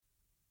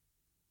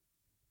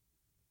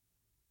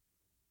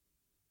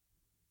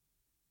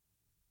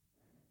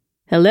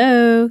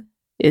Hello?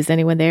 Is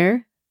anyone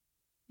there?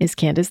 Is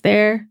Candace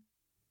there?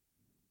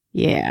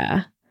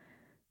 Yeah.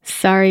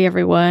 Sorry,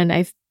 everyone.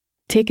 I've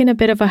taken a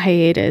bit of a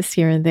hiatus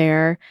here and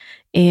there.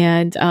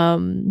 And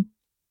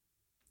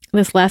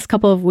this last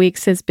couple of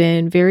weeks has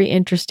been very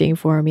interesting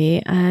for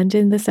me. And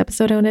in this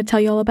episode, I want to tell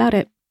you all about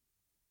it.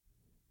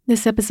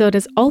 This episode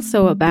is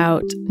also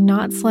about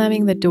not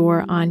slamming the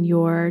door on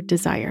your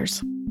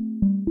desires.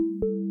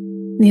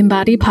 The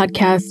Embody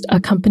podcast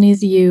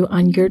accompanies you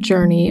on your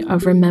journey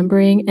of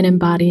remembering and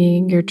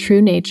embodying your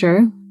true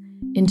nature,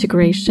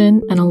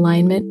 integration and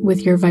alignment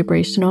with your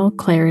vibrational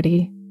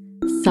clarity,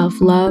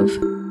 self-love,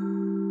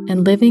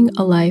 and living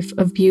a life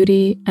of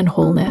beauty and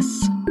wholeness.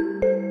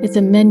 It's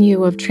a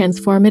menu of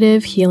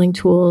transformative healing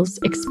tools,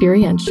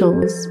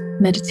 experientials,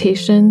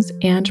 meditations,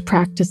 and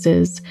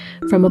practices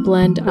from a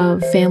blend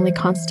of family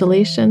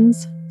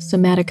constellations,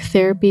 somatic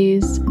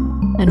therapies,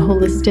 and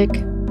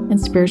holistic and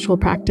spiritual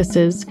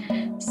practices,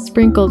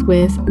 sprinkled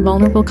with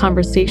vulnerable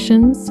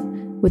conversations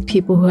with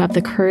people who have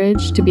the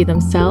courage to be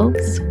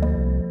themselves,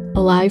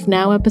 Alive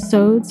Now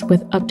episodes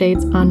with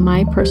updates on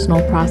my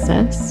personal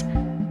process,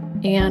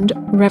 and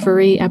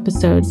Reverie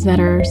episodes that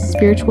are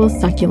spiritual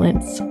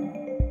succulents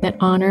that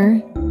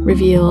honor,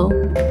 reveal,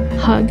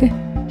 hug,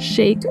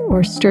 shake,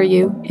 or stir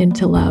you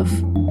into love.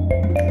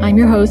 I'm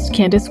your host,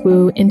 Candace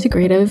Wu,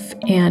 integrative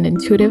and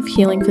intuitive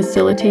healing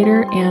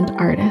facilitator and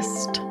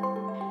artist.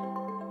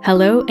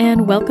 Hello,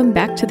 and welcome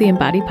back to the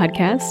Embody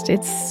podcast.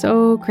 It's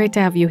so great to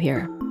have you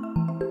here.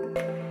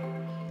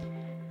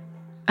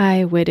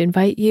 I would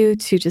invite you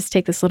to just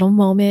take this little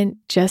moment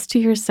just to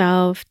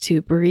yourself,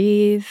 to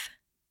breathe,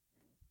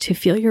 to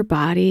feel your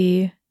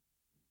body,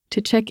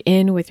 to check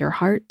in with your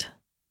heart,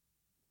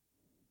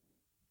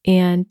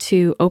 and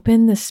to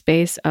open the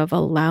space of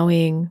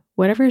allowing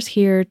whatever's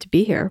here to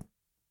be here.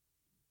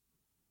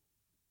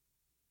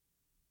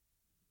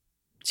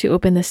 To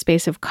open the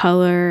space of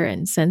color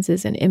and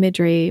senses and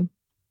imagery,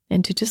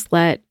 and to just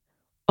let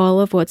all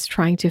of what's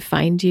trying to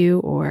find you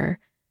or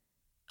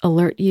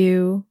alert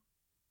you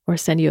or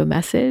send you a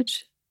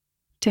message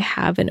to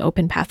have an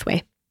open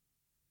pathway.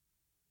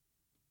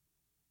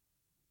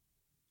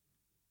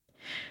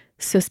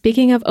 So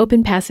speaking of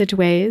open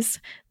passageways,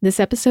 this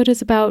episode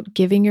is about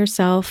giving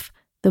yourself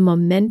the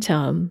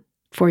momentum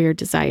for your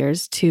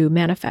desires to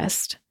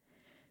manifest.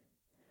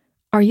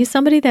 Are you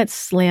somebody that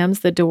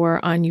slams the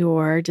door on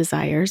your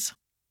desires?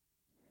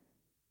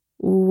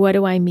 What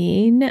do I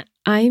mean?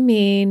 I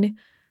mean,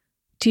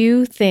 do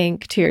you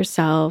think to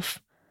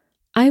yourself,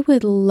 I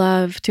would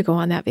love to go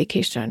on that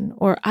vacation,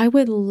 or I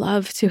would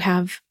love to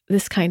have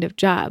this kind of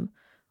job,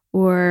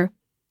 or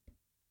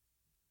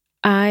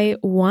I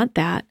want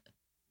that,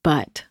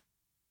 but.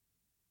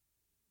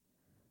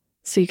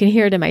 So you can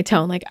hear it in my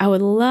tone, like, I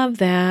would love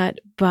that,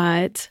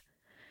 but,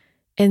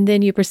 and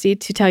then you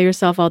proceed to tell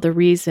yourself all the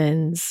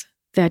reasons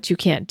that you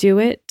can't do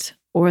it,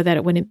 or that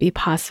it wouldn't be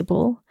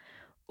possible,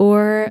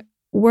 or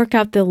work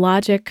out the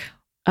logic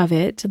of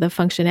it, the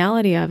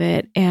functionality of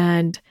it,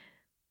 and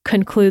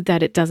conclude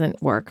that it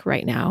doesn't work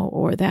right now,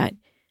 or that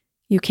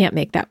you can't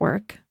make that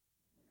work.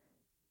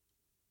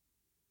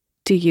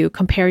 Do you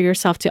compare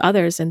yourself to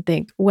others and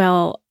think,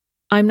 well,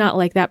 I'm not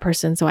like that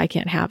person, so I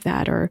can't have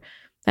that, or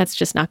that's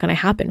just not going to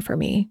happen for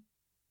me?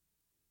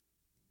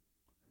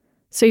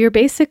 So you're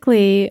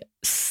basically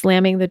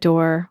slamming the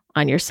door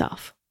on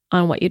yourself,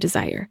 on what you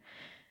desire,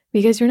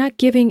 because you're not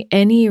giving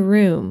any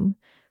room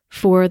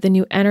for the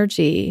new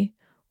energy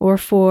or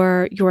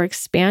for your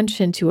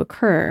expansion to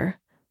occur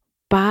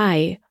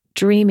by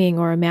dreaming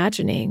or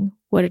imagining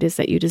what it is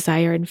that you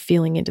desire and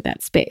feeling into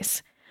that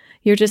space.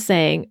 You're just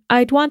saying,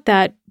 I'd want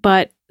that,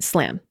 but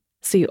slam.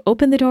 So you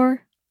open the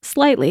door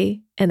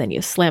slightly and then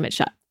you slam it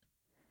shut.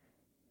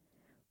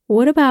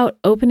 What about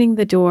opening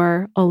the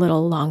door a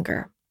little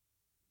longer?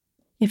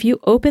 If you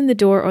open the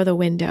door or the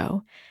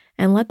window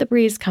and let the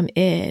breeze come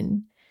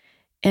in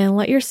and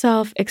let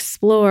yourself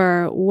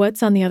explore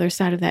what's on the other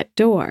side of that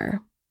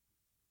door,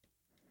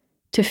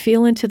 to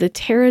feel into the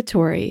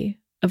territory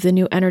of the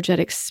new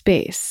energetic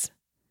space,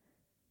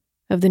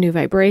 of the new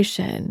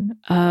vibration,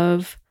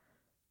 of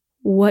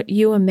what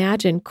you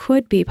imagine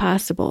could be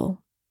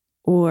possible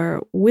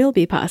or will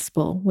be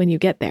possible when you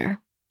get there.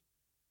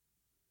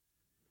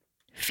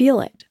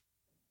 Feel it.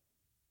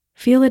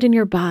 Feel it in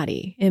your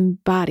body.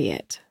 Embody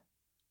it.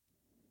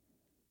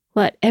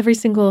 Let every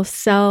single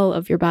cell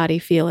of your body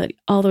feel it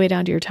all the way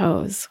down to your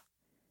toes.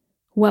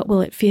 What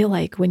will it feel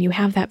like when you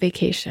have that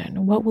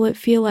vacation? What will it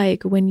feel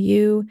like when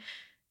you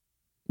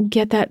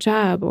get that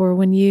job or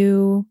when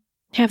you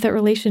have that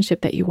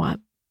relationship that you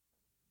want?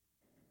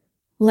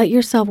 Let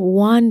yourself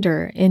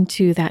wander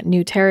into that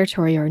new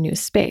territory or new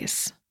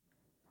space.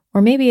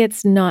 Or maybe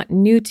it's not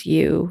new to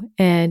you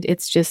and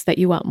it's just that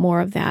you want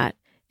more of that.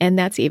 And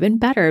that's even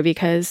better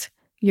because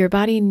your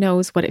body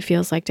knows what it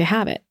feels like to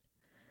have it.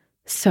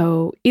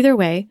 So either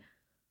way,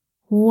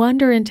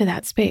 wander into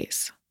that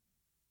space.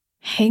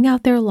 Hang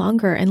out there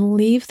longer and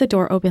leave the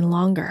door open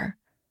longer.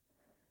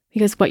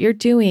 Because what you're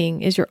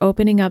doing is you're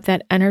opening up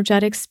that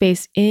energetic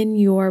space in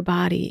your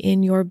body,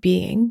 in your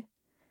being,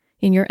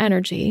 in your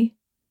energy,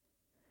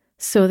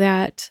 so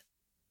that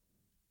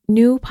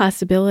new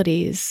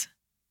possibilities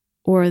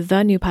or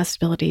the new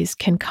possibilities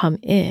can come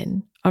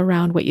in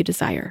around what you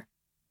desire.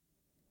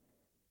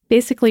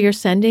 Basically, you're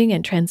sending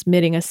and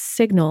transmitting a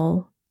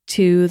signal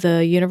to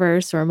the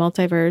universe or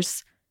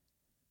multiverse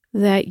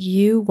that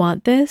you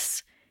want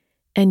this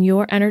and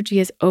your energy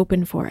is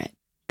open for it.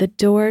 The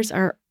doors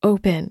are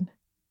open,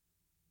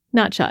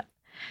 not shut.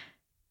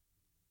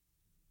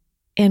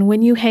 And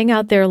when you hang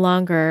out there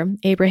longer,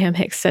 Abraham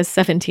Hicks says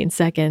 17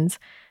 seconds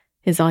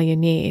is all you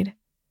need.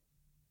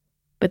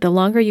 But the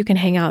longer you can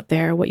hang out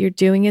there, what you're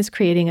doing is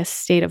creating a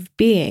state of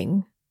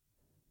being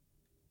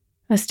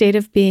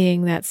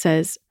that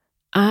says,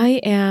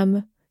 I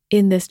am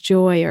in this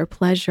joy or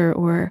pleasure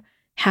or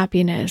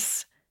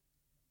happiness,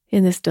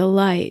 in this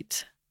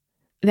delight.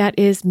 That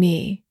is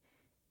me.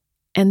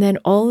 And then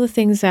all the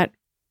things that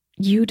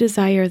you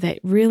desire that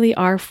really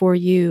are for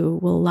you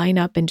will line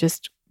up and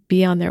just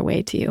be on their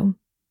way to you.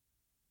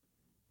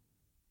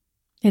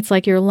 It's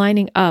like you're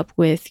lining up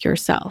with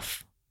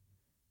yourself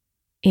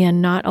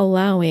and not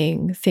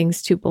allowing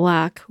things to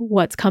block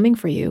what's coming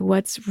for you,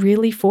 what's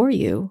really for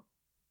you,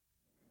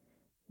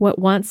 what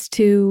wants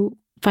to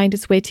find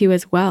its way to you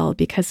as well,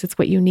 because it's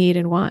what you need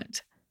and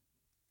want.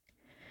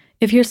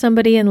 If you're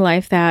somebody in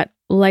life that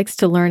likes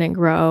to learn and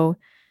grow,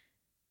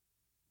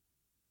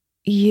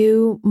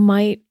 you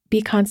might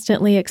be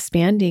constantly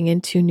expanding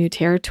into new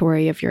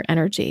territory of your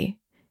energy,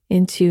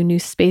 into new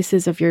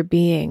spaces of your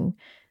being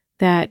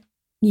that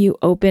you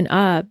open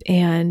up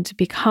and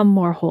become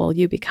more whole,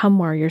 you become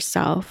more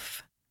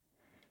yourself.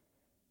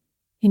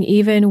 And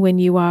even when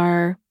you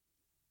are,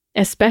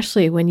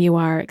 especially when you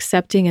are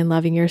accepting and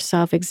loving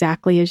yourself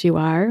exactly as you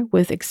are,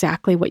 with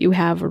exactly what you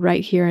have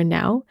right here and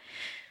now,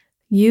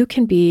 you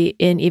can be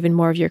in even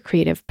more of your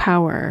creative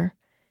power,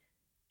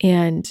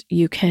 and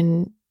you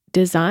can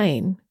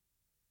design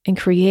and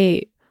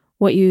create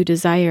what you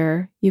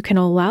desire. You can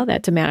allow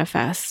that to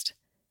manifest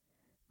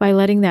by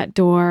letting that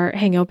door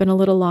hang open a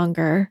little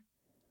longer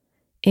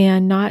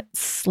and not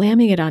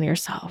slamming it on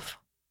yourself.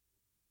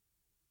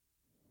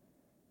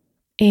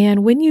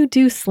 And when you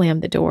do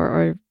slam the door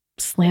or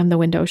slam the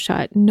window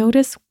shut,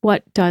 notice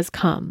what does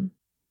come.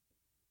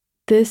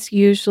 This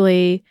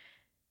usually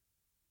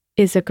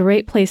is a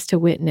great place to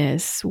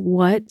witness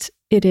what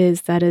it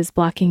is that is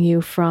blocking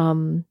you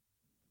from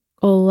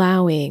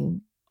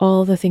allowing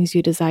all the things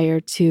you desire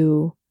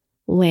to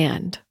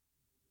land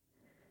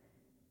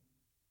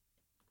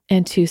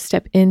and to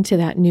step into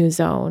that new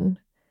zone.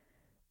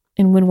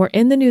 And when we're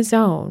in the new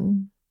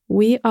zone,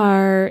 we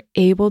are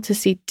able to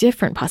see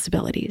different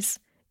possibilities,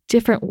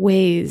 different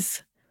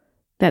ways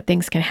that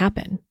things can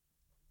happen.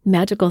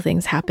 Magical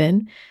things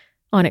happen,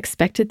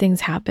 unexpected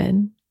things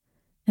happen,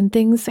 and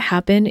things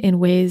happen in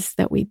ways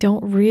that we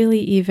don't really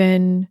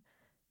even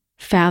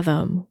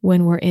fathom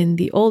when we're in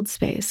the old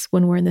space,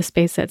 when we're in the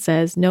space that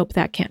says, nope,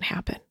 that can't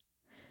happen.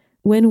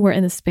 When we're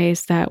in the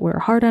space that we're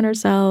hard on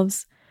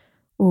ourselves,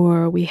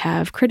 or we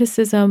have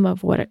criticism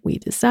of what we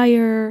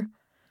desire,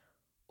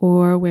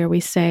 or where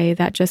we say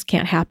that just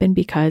can't happen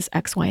because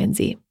X, Y, and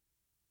Z.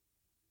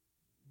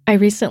 I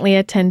recently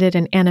attended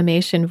an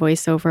animation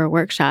voiceover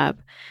workshop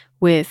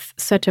with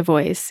Such a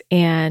Voice,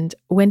 and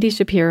Wendy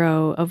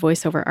Shapiro, a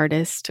voiceover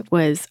artist,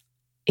 was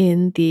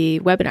in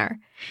the webinar.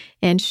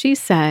 And she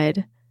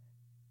said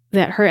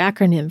that her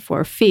acronym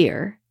for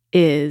FEAR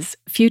is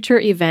Future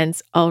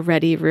Events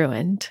Already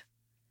Ruined.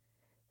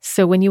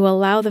 So when you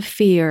allow the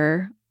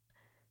fear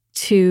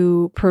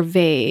to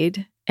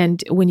pervade,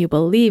 and when you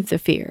believe the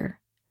fear,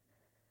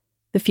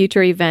 the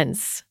future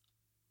events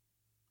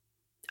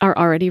are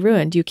already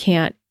ruined. You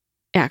can't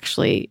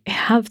actually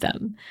have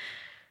them.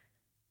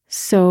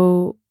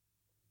 So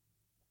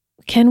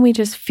can we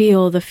just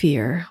feel the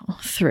fear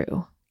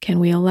through? Can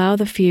we allow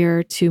the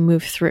fear to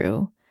move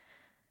through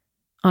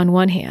on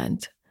one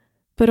hand,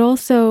 but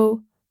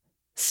also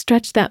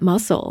stretch that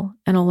muscle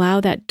and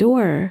allow that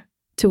door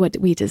to what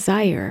we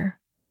desire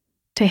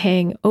to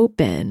hang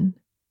open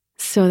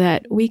so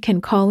that we can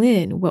call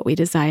in what we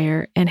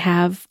desire and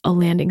have a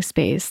landing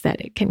space that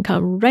it can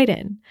come right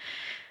in.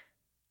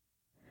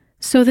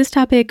 So this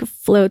topic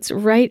floats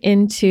right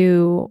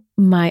into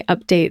my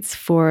updates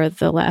for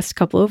the last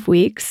couple of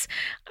weeks.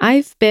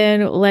 I've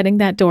been letting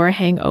that door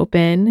hang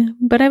open,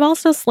 but I've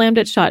also slammed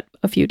it shut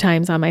a few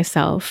times on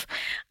myself.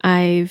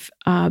 I've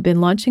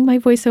been launching my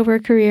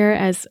voiceover career,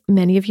 as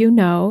many of you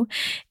know,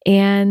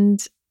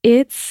 and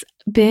it's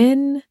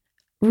been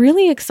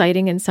really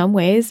exciting in some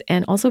ways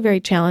and also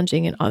very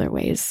challenging in other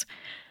ways.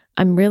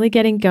 I'm really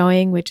getting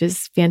going, which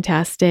is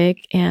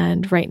fantastic.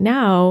 And right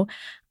now,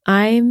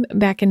 I'm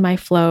back in my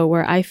flow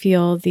where I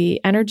feel the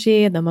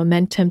energy and the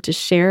momentum to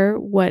share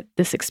what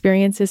this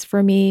experience is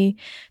for me,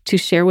 to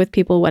share with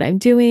people what I'm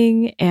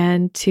doing,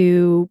 and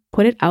to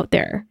put it out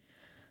there.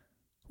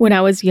 When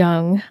I was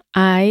young,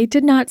 I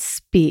did not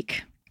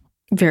speak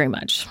very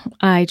much.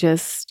 I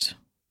just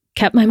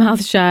kept my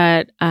mouth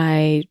shut.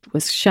 I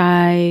was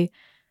shy.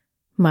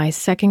 My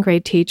second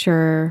grade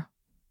teacher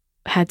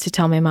had to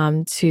tell my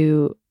mom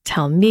to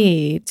tell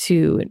me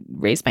to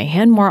raise my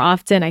hand more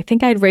often. I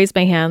think I'd raised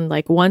my hand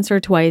like once or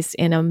twice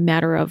in a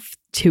matter of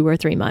 2 or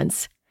 3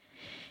 months.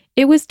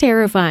 It was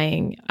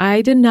terrifying.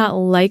 I did not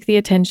like the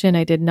attention.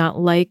 I did not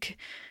like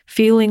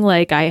feeling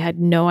like I had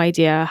no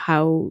idea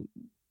how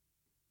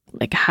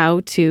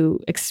to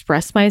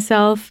express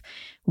myself,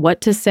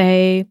 what to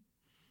say.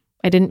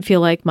 I didn't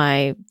feel like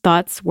my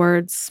thoughts,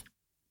 words,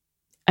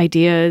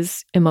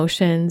 ideas,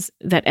 emotions,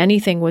 that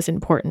anything was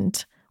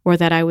important or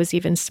that I was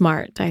even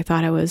smart. I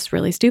thought I was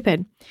really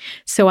stupid.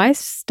 So I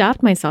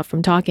stopped myself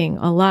from talking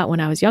a lot when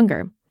I was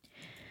younger.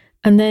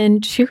 And then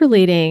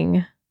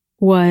cheerleading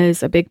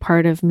was a big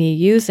part of me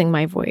using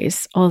my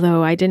voice,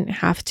 although I didn't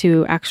have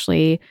to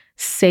actually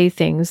say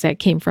things that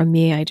came from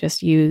me. I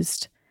just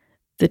used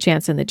the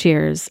chants and the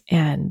cheers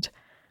and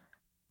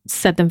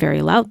said them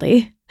very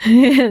loudly,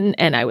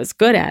 and I was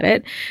good at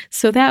it.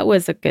 So that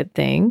was a good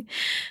thing.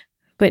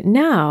 But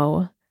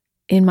now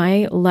in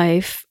my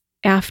life,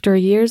 after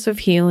years of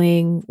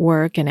healing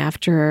work and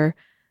after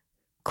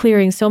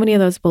clearing so many of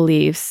those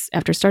beliefs,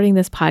 after starting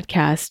this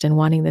podcast and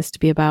wanting this to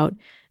be about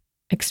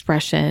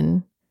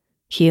expression,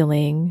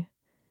 healing,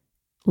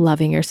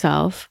 loving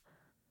yourself,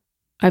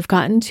 I've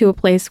gotten to a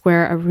place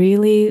where I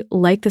really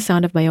like the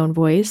sound of my own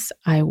voice.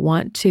 I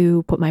want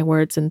to put my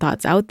words and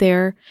thoughts out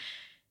there.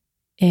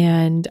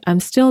 And I'm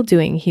still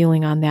doing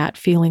healing on that,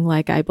 feeling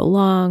like I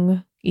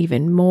belong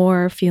even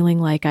more, feeling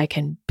like I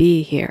can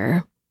be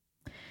here,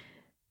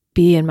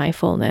 be in my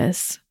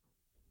fullness.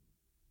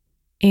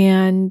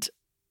 And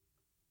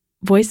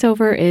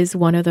voiceover is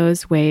one of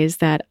those ways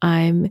that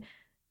I'm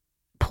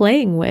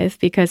playing with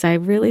because I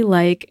really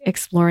like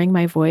exploring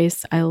my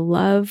voice. I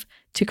love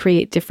to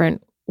create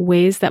different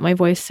ways that my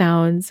voice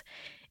sounds.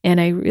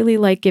 And I really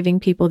like giving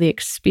people the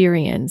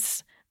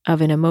experience of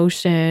an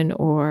emotion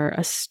or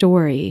a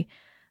story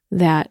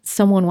that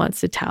someone wants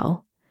to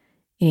tell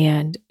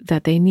and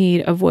that they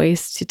need a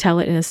voice to tell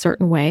it in a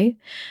certain way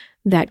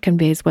that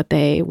conveys what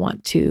they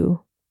want to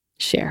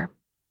share.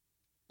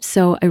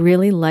 So I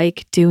really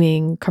like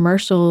doing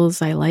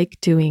commercials. I like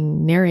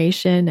doing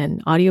narration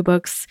and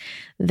audiobooks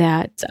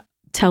that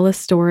tell a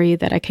story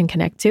that I can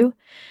connect to,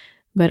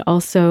 but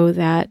also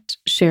that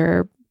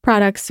share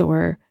products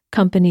or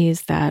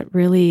companies that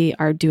really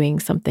are doing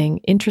something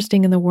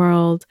interesting in the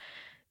world,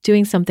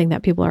 doing something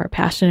that people are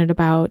passionate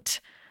about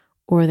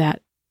or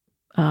that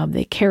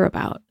they care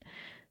about.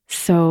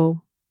 So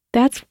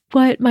that's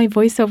what my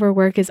voiceover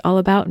work is all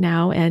about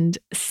now. And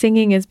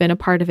singing has been a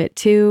part of it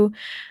too.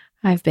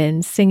 I've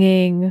been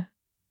singing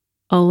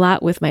a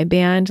lot with my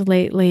band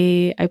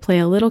lately. I play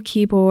a little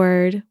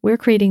keyboard. We're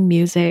creating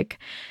music.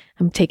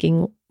 I'm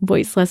taking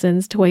voice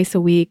lessons twice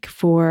a week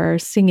for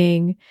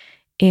singing.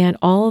 And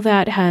all of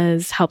that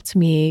has helped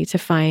me to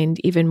find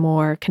even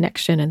more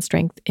connection and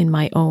strength in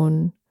my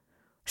own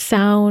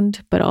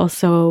sound, but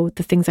also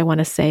the things I want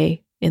to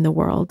say in the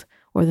world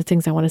or the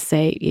things I want to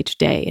say each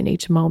day in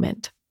each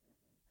moment.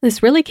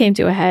 This really came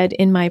to a head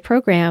in my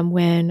program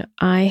when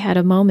I had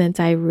a moment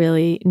I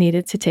really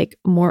needed to take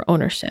more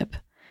ownership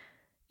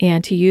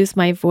and to use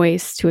my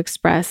voice to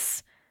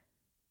express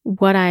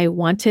what I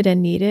wanted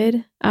and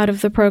needed out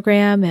of the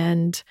program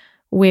and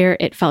where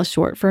it fell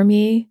short for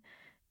me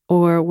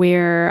or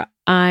where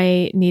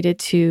I needed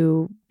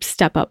to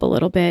step up a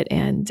little bit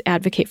and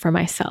advocate for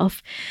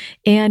myself.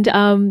 And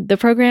the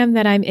program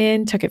that I'm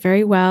in took it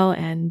very well,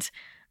 and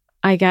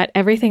I got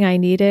everything I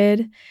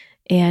needed.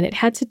 And it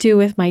had to do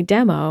with my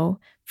demo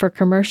for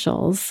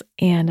commercials.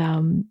 And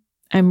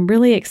I'm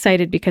really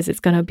excited because it's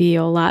going to be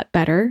a lot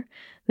better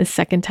the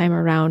second time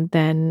around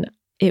than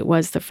it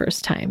was the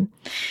first time.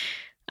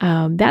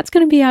 That's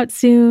going to be out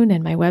soon,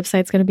 and my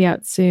website's going to be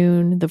out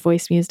soon,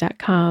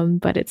 thevoicemuse.com,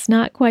 but it's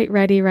not quite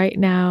ready right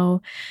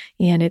now,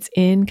 and it's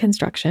in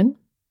construction.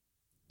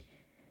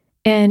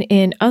 And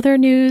in other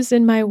news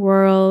in my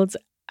world,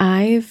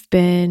 I've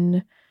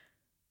been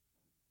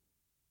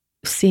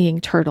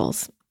seeing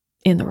turtles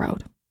in the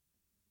road.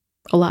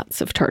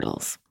 Lots of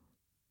turtles.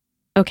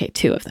 Okay,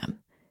 2 of them.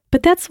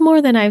 But that's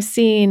more than I've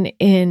seen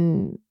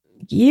in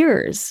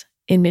years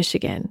in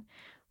Michigan.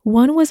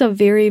 One was a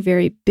very,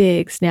 very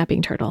big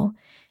snapping turtle,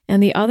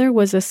 and the other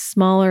was a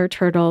smaller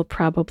turtle,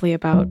 probably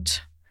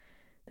about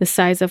the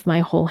size of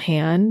my whole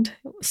hand,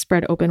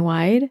 spread open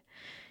wide.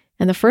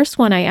 And the first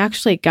one, I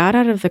actually got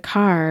out of the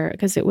car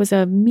because it was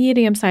a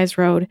medium-sized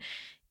road,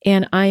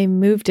 and I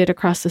moved it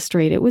across the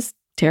street. It was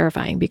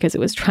terrifying because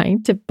it was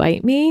trying to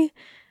bite me.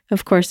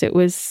 Of course, it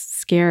was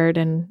scared,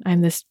 and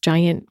I'm this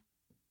giant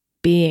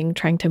being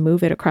trying to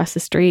move it across the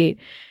street.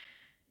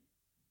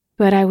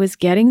 But I was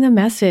getting the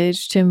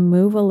message to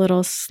move a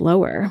little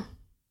slower.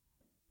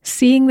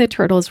 Seeing the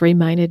turtles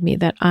reminded me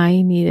that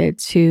I needed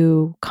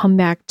to come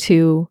back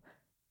to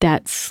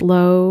that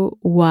slow,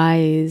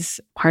 wise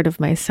part of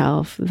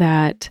myself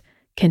that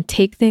can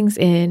take things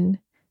in,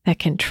 that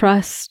can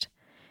trust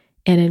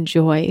and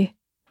enjoy,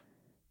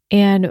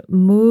 and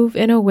move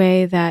in a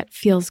way that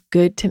feels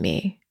good to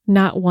me,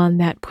 not one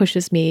that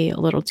pushes me a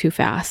little too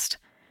fast.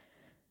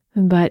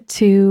 But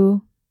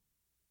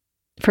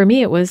for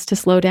me, it was to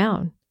slow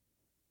down.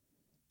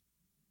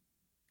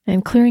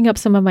 And clearing up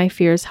some of my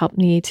fears helped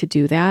me to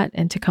do that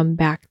and to come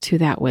back to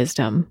that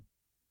wisdom.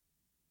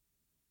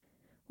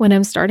 When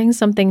I'm starting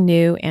something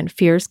new and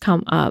fears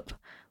come up,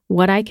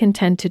 what I can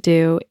tend to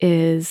do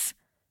is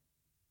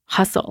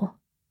hustle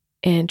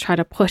and try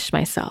to push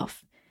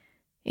myself.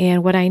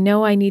 And what I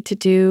know I need to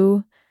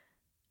do,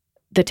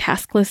 the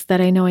task list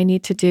that I know I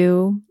need to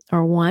do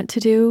or want to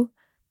do,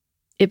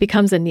 it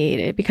becomes a need,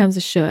 it becomes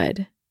a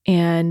should.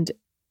 And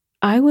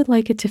I would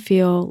like it to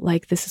feel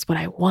like this is what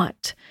I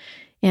want.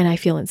 And I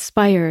feel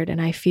inspired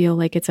and I feel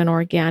like it's an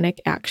organic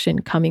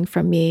action coming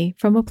from me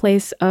from a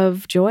place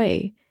of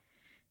joy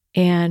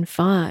and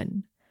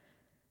fun.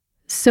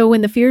 So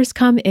when the fears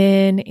come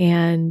in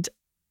and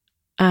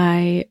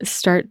I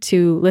start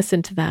to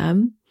listen to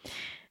them,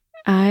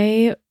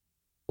 I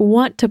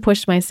want to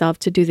push myself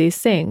to do these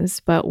things.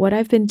 But what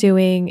I've been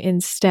doing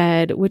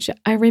instead, which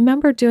I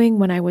remember doing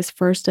when I was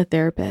first a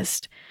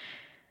therapist,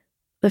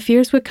 the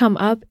fears would come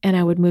up and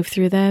I would move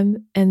through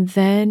them. And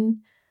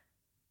then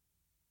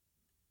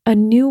a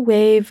new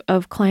wave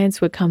of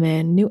clients would come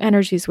in, new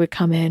energies would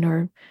come in,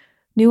 or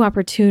new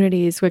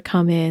opportunities would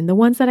come in, the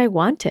ones that I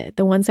wanted,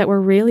 the ones that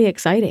were really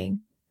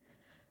exciting.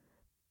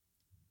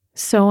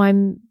 So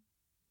I'm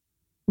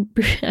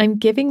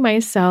giving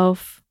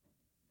myself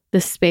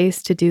the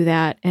space to do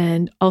that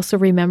and also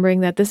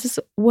remembering that this is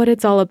what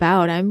it's all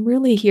about. I'm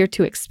really here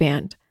to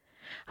expand.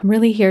 I'm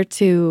really here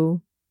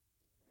to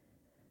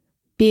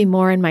be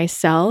more in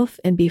myself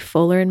and be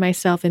fuller in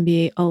myself and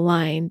be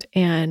aligned.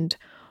 And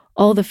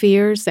all the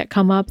fears that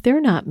come up,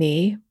 they're not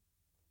me.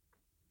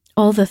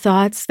 All the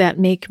thoughts that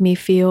make me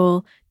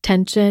feel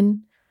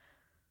tension,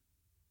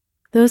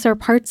 those are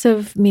parts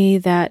of me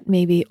that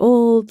may be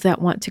old,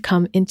 that want to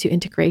come into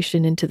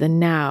integration into the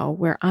now,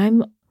 where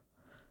I'm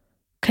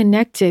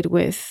connected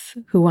with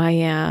who I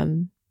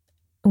am,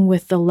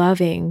 with the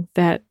loving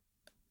that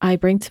I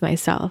bring to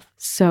myself.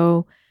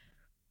 So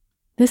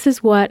this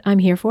is what I'm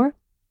here for,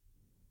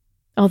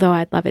 although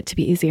I'd love it to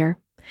be easier.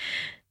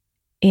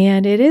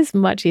 And it is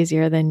much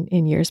easier than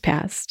in years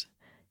past.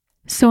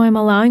 So I'm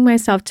allowing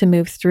myself to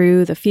move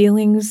through the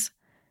feelings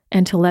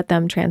and to let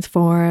them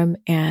transform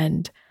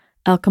and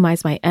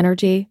alchemize my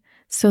energy.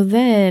 So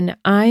then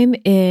I'm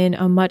in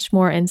a much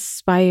more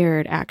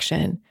inspired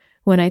action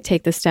when I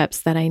take the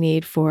steps that I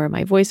need for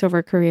my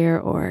voiceover career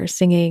or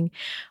singing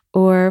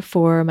or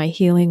for my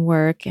healing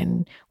work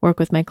and work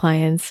with my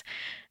clients,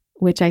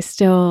 which I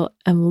still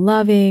am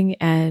loving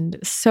and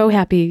so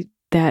happy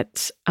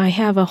that I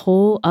have a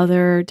whole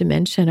other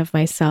dimension of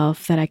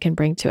myself that I can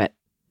bring to it.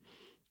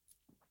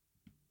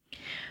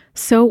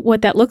 So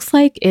what that looks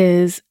like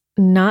is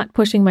not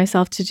pushing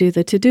myself to do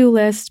the to-do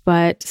list,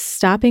 but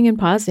stopping and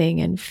pausing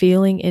and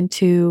feeling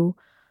into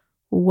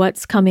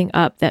what's coming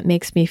up that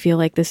makes me feel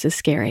like this is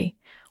scary,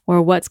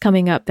 or what's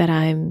coming up that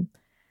I'm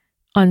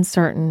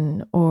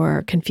uncertain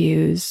or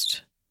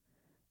confused,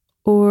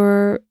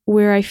 or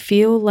where I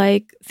feel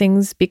like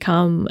things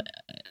become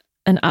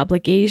an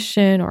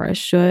obligation or a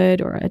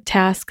should or a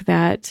task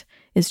that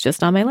is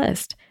just on my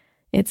list.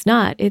 It's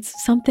not.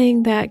 It's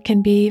something that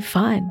can be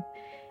fun.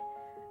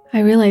 I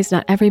realize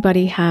not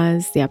everybody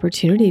has the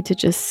opportunity to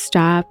just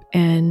stop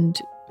and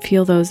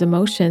feel those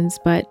emotions,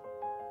 but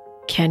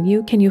can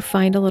you? Can you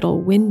find a little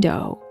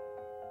window?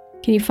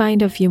 Can you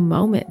find a few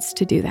moments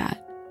to do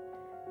that?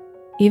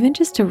 Even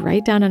just to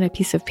write down on a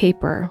piece of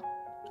paper,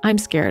 I'm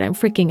scared, I'm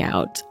freaking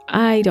out,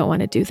 I don't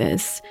want to do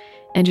this,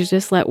 and to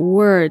just let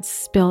words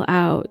spill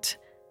out,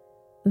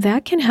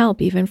 that can help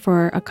even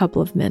for a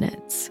couple of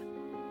minutes.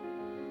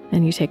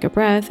 And you take a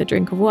breath, a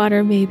drink of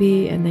water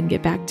maybe, and then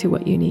get back to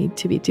what you need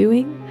to be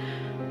doing.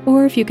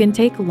 Or if you can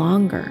take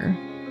longer,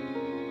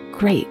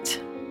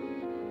 great.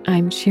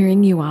 I'm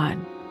cheering you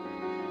on.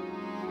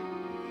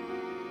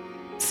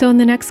 So in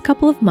the next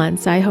couple of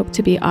months, I hope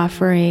to be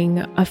offering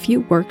a few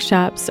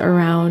workshops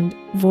around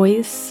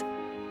voice,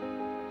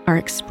 our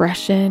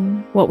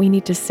expression, what we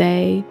need to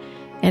say,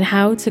 and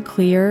how to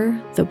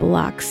clear the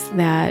blocks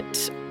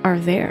that are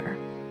there,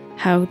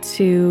 how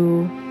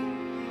to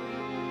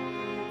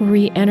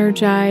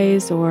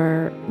re-energize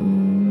or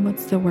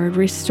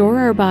restore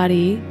our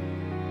body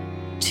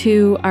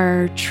to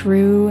our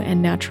true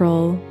and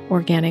natural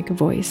organic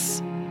voice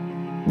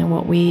and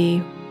what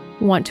we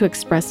want to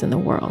express in the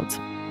world.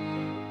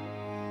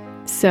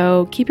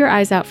 So keep your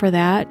eyes out for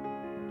that.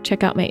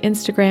 Check out my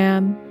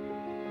Instagram.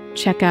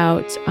 Check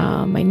out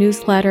my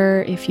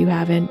newsletter if you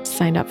haven't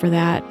signed up for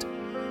that.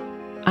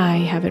 I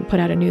haven't put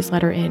out a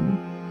newsletter in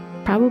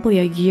probably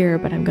a year,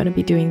 but I'm going to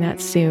be doing that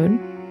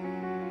soon.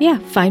 Yeah,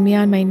 find me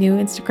on my new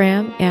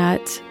Instagram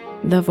at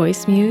The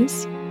Voice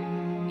Muse.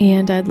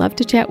 And I'd love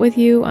to chat with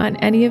you on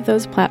any of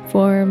those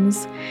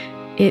platforms.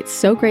 It's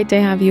so great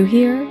to have you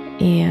here,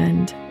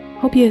 and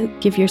hope you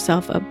give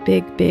yourself a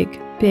big,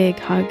 big, big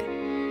hug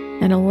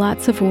and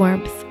lots of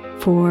warmth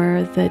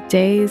for the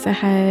days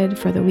ahead,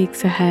 for the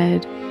weeks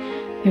ahead.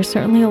 There's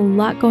certainly a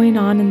lot going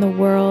on in the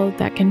world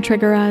that can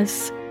trigger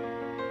us.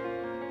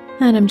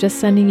 And I'm just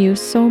sending you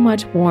so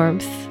much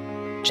warmth,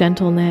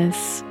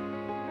 gentleness,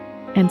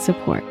 and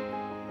support.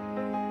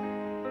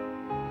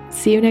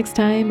 See you next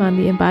time on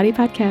the Embody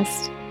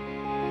Podcast.